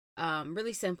just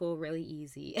really simple, really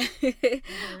easy.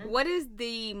 What is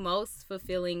the most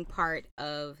fulfilling part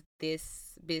of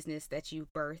this business that you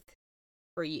birthed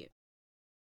for you?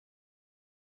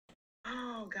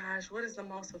 Oh gosh, what is the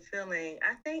most fulfilling?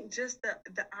 I think just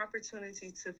the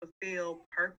opportunity to fulfill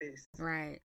purpose.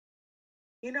 Right.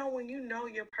 You know, when you know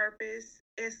your purpose,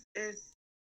 it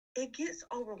gets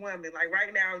overwhelming. Like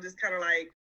right now, I'm just kind of like,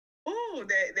 ooh,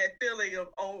 that feeling of,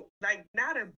 oh, like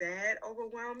not a bad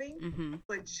overwhelming, Mm-hmm.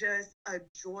 but just a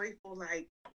joyful, like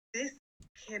this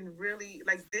can really,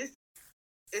 like this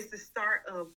is the start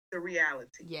of the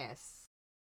reality. Yes.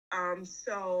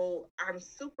 So I'm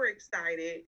super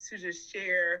excited to just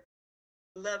share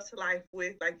Love to Life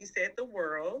with, like you said, the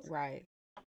world. Right.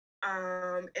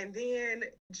 And then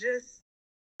just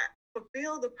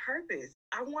fulfill the purpose.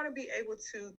 I want to be able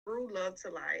to, through Love to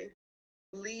Life,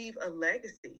 leave a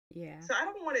legacy. Yeah. So I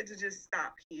don't want it to just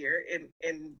stop here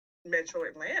in Metro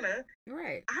Atlanta.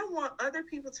 Right. I want other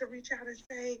people to reach out and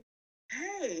say,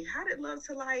 hey, how did Love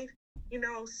to Life,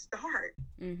 start?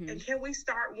 Mm-hmm. And can we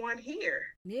start one here?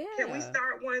 Yeah. Can we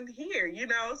start one here?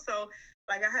 So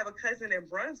like I have a cousin in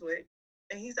Brunswick,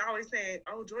 and he's always saying,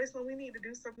 oh, Joycelyn, we need to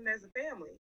do something as a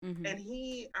family. Mm-hmm. And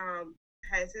he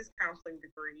has his counseling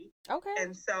degree. Okay.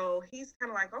 And so he's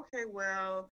kind of like, okay,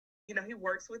 well, he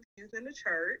works with youth in the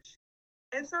church.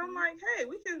 And so I'm like, hey,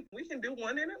 we can do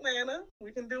one in Atlanta.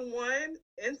 We can do one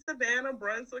in Savannah,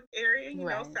 Brunswick area,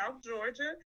 right. South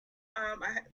Georgia.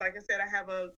 Like I said, I have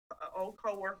a old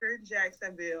coworker in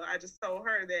Jacksonville. I just told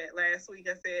her that last week.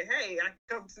 I said, hey, I can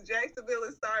come to Jacksonville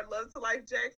and start Love to Life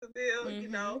Jacksonville,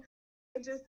 mm-hmm. And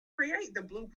just create the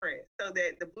blueprint so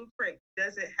that the blueprint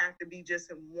doesn't have to be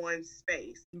just in one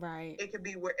space. Right. It can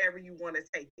be wherever you want to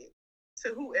take it,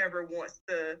 to whoever wants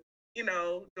to,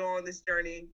 go on this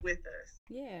journey with us.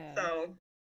 Yeah. So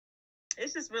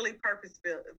it's just really purpose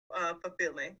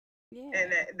fulfilling. Yeah.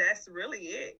 And that's really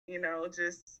it,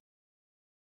 just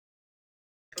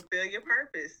fulfill your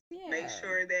purpose. Yeah. Make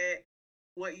sure that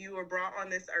what you were brought on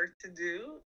this earth to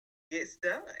do gets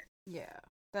done. Yeah.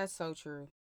 That's so true.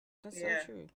 That's so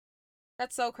true.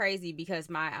 That's so crazy because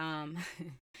my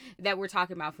that we're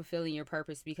talking about fulfilling your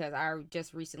purpose, because I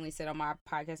just recently said on my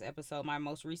podcast episode, my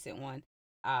most recent one,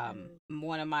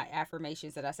 one of my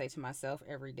affirmations that I say to myself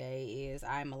every day is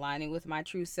I'm aligning with my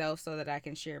true self so that I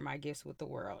can share my gifts with the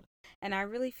world. And I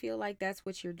really feel like that's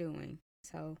what you're doing.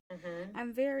 So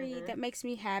I'm very, that makes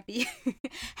me happy.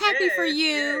 Happy for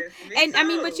you. And too. I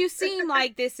mean, but you seem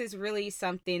like this is really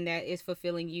something that is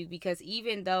fulfilling you, because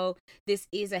even though this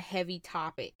is a heavy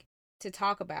topic to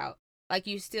talk about, like,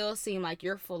 you still seem like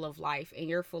you're full of life and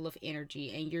you're full of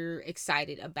energy and you're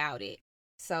excited about it.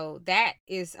 So that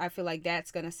is, I feel like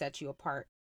that's going to set you apart,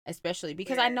 especially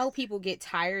because I know people get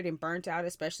tired and burnt out,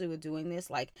 especially with doing this,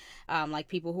 like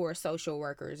people who are social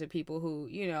workers or people who,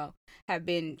 have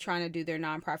been trying to do their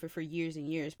nonprofit for years and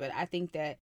years. But I think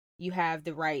that you have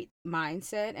the right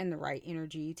mindset and the right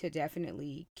energy to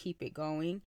definitely keep it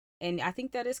going. And I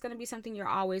think that it's going to be something you're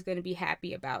always going to be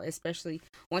happy about, especially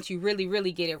once you really,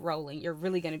 really get it rolling. You're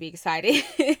really going to be excited.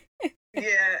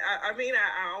 Yeah, I mean,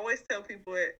 I always tell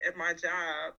people at my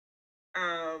job,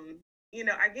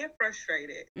 I get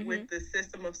frustrated with the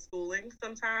system of schooling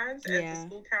sometimes as a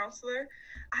school counselor.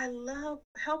 I love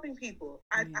helping people.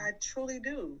 I truly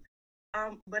do.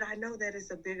 But I know that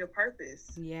it's a bigger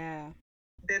purpose. Yeah.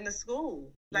 Than the school.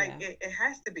 Like it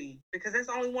has to be, because there's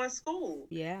only one school.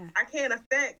 Yeah. I can't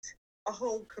affect a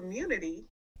whole community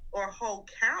or a whole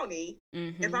county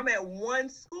if I'm at one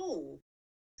school.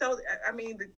 So, I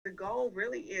mean, the goal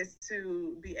really is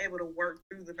to be able to work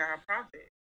through the nonprofit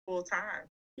full time.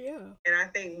 Yeah. And I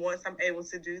think once I'm able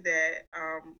to do that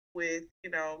with,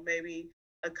 maybe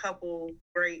a couple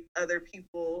great other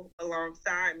people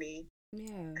alongside me,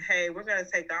 hey, we're going to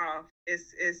take off.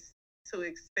 It's to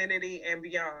Xfinity and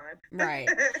beyond. Right.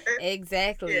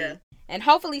 Exactly. Yeah. And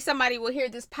hopefully somebody will hear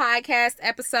this podcast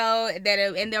episode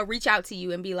and they'll reach out to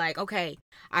you and be like, okay,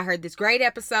 I heard this great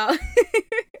episode.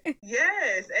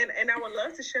 Yes. And I would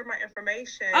love to share my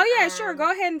information. Oh, yeah, sure.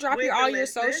 Go ahead and drop all your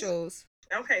socials.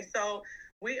 Okay. So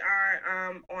we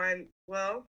are on,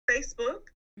 Facebook.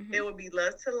 It would be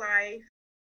Love to Life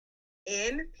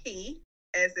NP,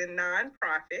 as in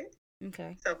nonprofit.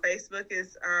 Okay. So Facebook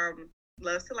is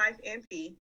Love to Life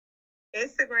NP.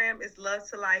 Instagram is Love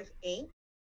to Life Inc.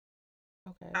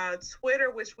 Okay. Twitter,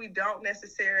 which we don't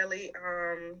necessarily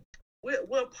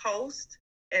we'll post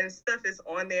and stuff is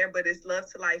on there, but it's Love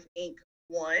to Life Inc.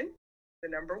 1, the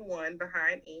number 1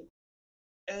 behind Inc.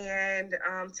 And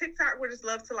TikTok, we're just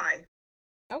Love to Life.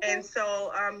 Okay. And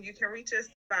so you can reach us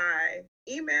by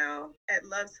email at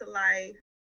Love to Life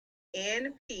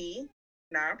NP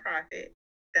nonprofit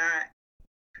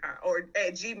or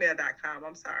at gmail.com.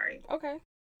 I'm sorry. Okay.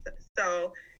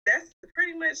 So that's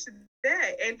pretty much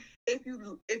that. And if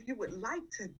you would like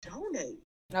to donate.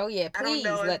 Oh yeah, please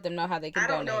let them know how they can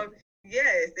donate.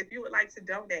 Yes, if you would like to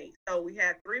donate. So we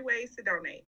have 3 ways to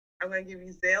donate. I'm going to give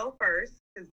you Zelle first,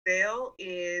 because Zelle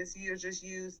is, you just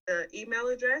use the email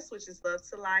address, which is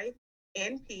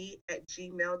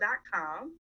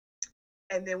loveTolifenp@gmail.com.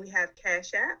 And then we have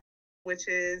Cash App, which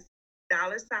is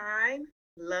 $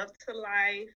 Love to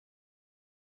Life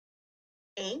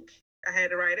Inc. I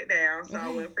had to write it down so I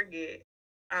wouldn't forget.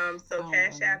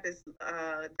 Cash App is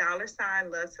 $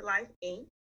 Love to Life Inc.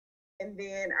 And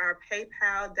then our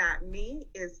PayPal.me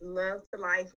is Love to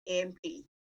Life NP.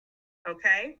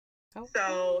 Okay?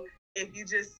 So if you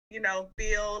just,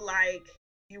 feel like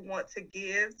you want to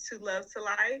give to Love to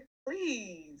Life,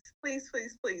 please, please,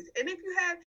 please, please. And if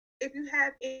you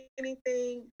have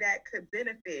anything that could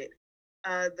benefit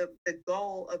the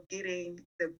goal of getting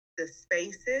the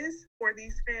spaces for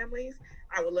these families,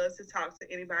 I would love to talk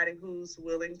to anybody who's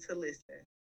willing to listen.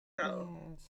 So.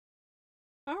 Yes.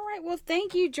 All right. Well,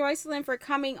 thank you, Joycelyn, for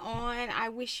coming on. I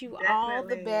wish you all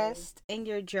the best in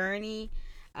your journey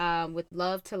with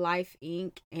Love to Life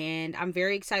Inc. And I'm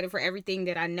very excited for everything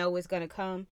that I know is going to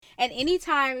come. And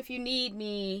anytime if you need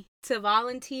me to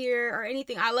volunteer or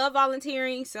anything, I love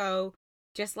volunteering. So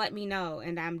just let me know.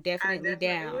 And I'm definitely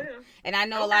down. Will. And I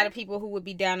know a lot of people who would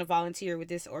be down to volunteer with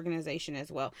this organization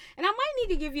as well. And I might need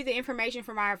to give you the information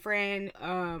from our friend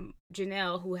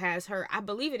Janelle, who has her, I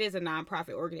believe it is a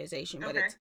nonprofit organization, but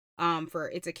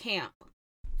it's a camp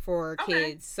for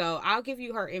kids. So I'll give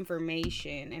you her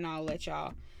information and I'll let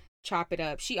y'all chop it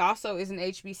up. She also is an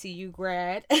HBCU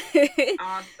grad.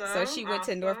 Awesome. So she went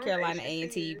to North Carolina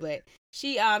A&T, but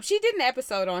she did an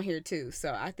episode on here too.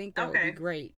 So I think that would be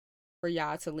great for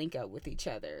y'all to link up with each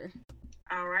other.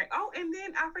 All right. Oh, and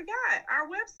then I forgot our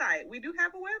website. We do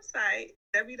have a website,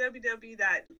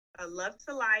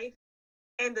 www.lovetolife,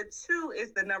 and the 2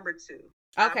 is the number 2.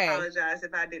 Okay. I apologize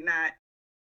if I did not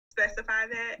specify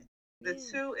that. The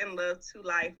 2 in Love to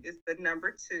Life is the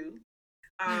number 2.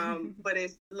 But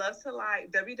it's Love to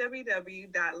Life,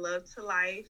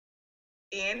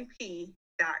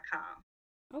 www.lovetolifenp.com.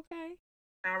 Okay.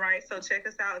 All right, so check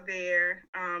us out there.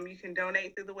 You can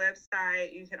donate through the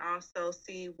website. You can also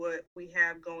see what we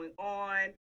have going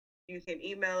on. You can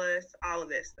email us, all of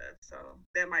that stuff. So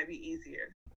that might be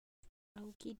easier.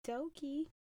 Okie dokie.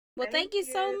 Well, thank you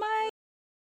so much.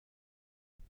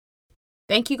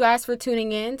 Thank you guys for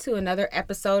tuning in to another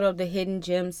episode of the Hidden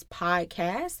Gems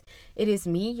podcast. It is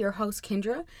me, your host,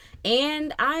 Kendra,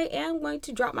 and I am going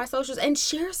to drop my socials and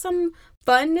share some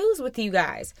fun news with you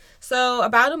guys. So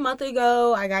about a month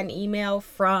ago, I got an email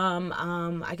from,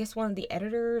 I guess one of the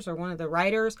editors or one of the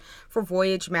writers for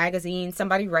Voyage magazine.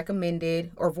 Somebody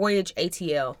recommended, or Voyage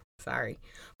ATL,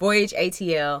 Voyage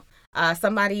ATL.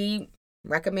 Somebody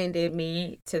recommended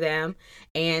me to them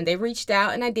and they reached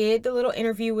out and I did the little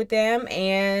interview with them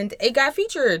and it got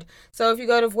featured. So if you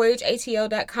go to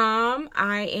voyageatl.com,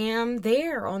 I am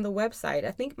there on the website.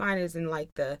 I think mine is in like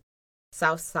the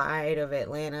south side of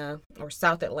Atlanta or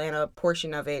South Atlanta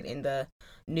portion of it in the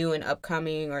new and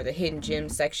upcoming or the hidden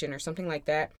gems section or something like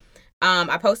that.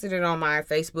 I posted it on my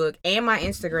Facebook and my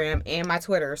Instagram and my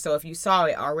Twitter. So if you saw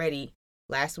it already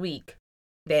last week,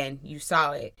 then you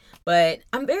saw it. But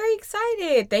I'm very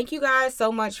excited. Thank you guys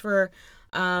so much for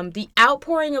the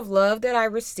outpouring of love that I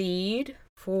received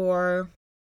for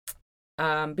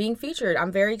being featured.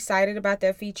 I'm very excited about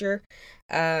that feature.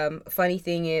 Funny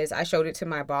thing is, I showed it to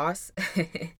my boss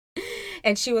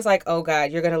and she was like, "Oh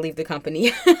God, you're gonna leave the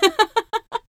company."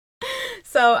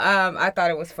 So I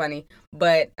thought it was funny,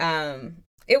 but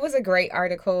it was a great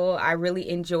article. I really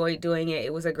enjoyed doing it.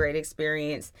 It was a great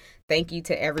experience. Thank you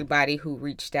to everybody who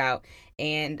reached out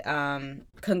and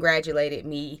congratulated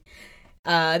me.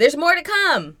 There's more to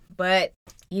come, but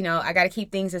I got to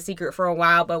keep things a secret for a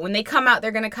while. But when they come out,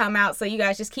 they're going to come out. So you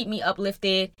guys just keep me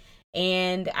uplifted.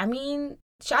 And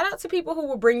shout out to people who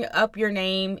will bring up your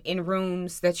name in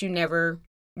rooms that you never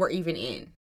were even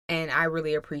in. And I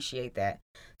really appreciate that.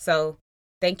 So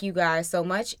thank you guys so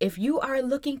much. If you are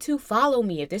looking to follow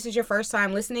me, if this is your first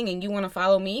time listening and you want to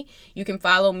follow me, you can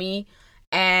follow me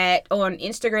on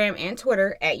Instagram and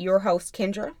Twitter at your host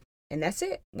Kendra. And that's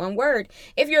it. One word.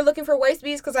 If you're looking for waist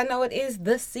beads, because I know it is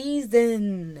the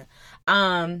season,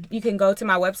 you can go to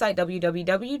my website,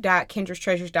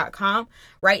 www.kendrastreasures.com.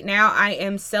 Right now, I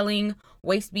am selling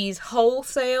waist beads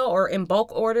wholesale or in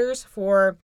bulk orders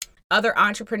for other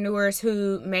entrepreneurs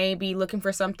who may be looking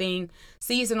for something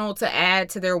seasonal to add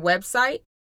to their website.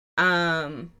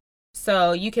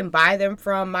 So you can buy them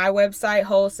from my website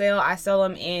wholesale. I sell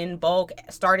them in bulk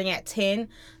starting at 10.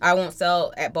 I won't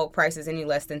sell at bulk prices any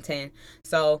less than 10.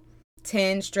 So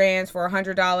 10 strands for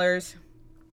 $100.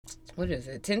 What is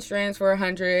it? 10 strands for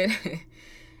 $100.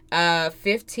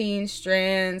 15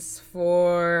 strands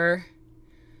for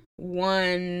one.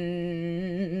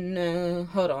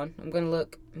 Hold on. I'm going to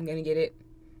look. I'm going to get it.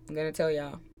 I'm going to tell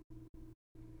y'all.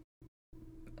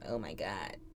 Oh my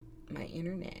God. My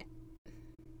internet.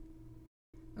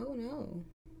 Oh no.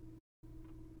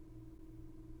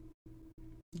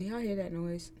 Do y'all hear that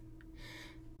noise?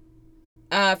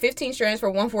 15 strands for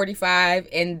 $145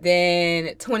 and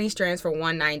then 20 strands for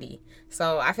 $190.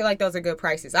 So I feel like those are good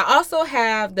prices. I also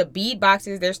have the bead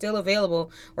boxes. They're still available,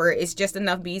 where it's just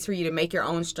enough beads for you to make your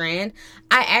own strand.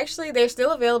 They're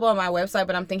still available on my website,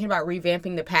 but I'm thinking about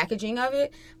revamping the packaging of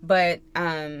it. But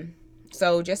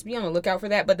so just be on the lookout for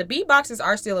that. But the bead boxes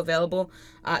are still available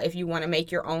if you want to make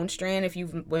your own strand. If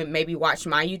you've maybe watched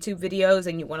my YouTube videos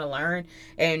and you want to learn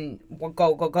and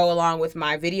go along with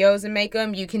my videos and make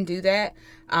them, you can do that.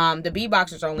 The bead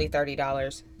boxes are only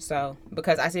 $30. So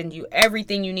because I send you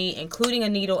everything you need, including a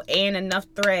needle and enough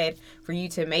thread for you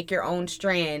to make your own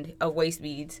strand of waist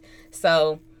beads.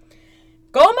 So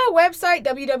go on my website,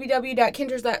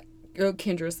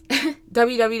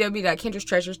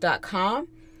 www.kendrastreasures.com.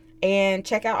 And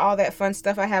check out all that fun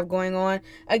stuff I have going on.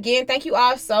 Again, thank you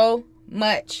all so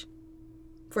much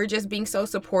for just being so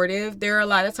supportive. There are a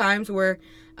lot of times where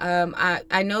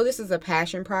I know this is a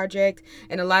passion project,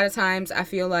 and a lot of times I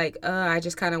feel like I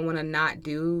just kind of want to not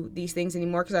do these things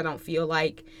anymore because I don't feel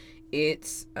like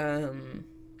it's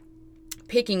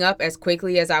picking up as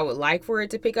quickly as I would like for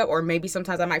it to pick up, or maybe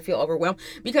sometimes I might feel overwhelmed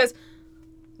because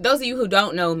those of you who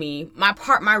don't know me,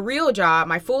 my real job,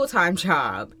 my full-time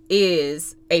job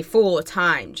is a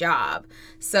full-time job.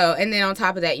 So, and then on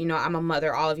top of that, I'm a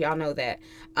mother. All of y'all know that.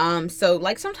 So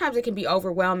like sometimes it can be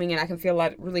overwhelming and I can feel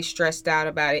like really stressed out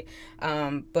about it.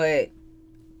 But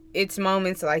it's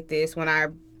moments like this when I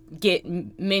get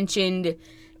mentioned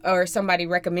or somebody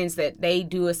recommends that they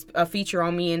do a feature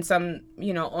on me in some,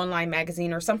 online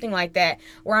magazine or something like that,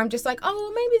 where I'm just like,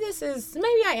 oh, maybe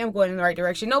I am going in the right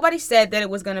direction. Nobody said that it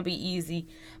was going to be easy,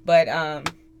 but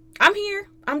I'm here,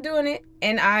 I'm doing it,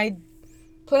 and I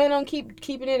plan on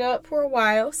keeping it up for a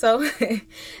while. So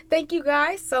thank you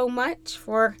guys so much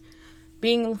for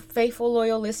being faithful,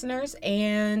 loyal listeners,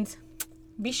 and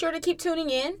be sure to keep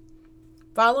tuning in,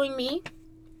 following me,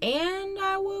 and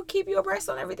I will keep you abreast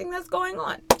on everything that's going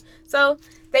on. So,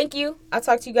 thank you. I'll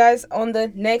talk to you guys on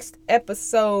the next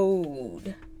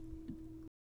episode.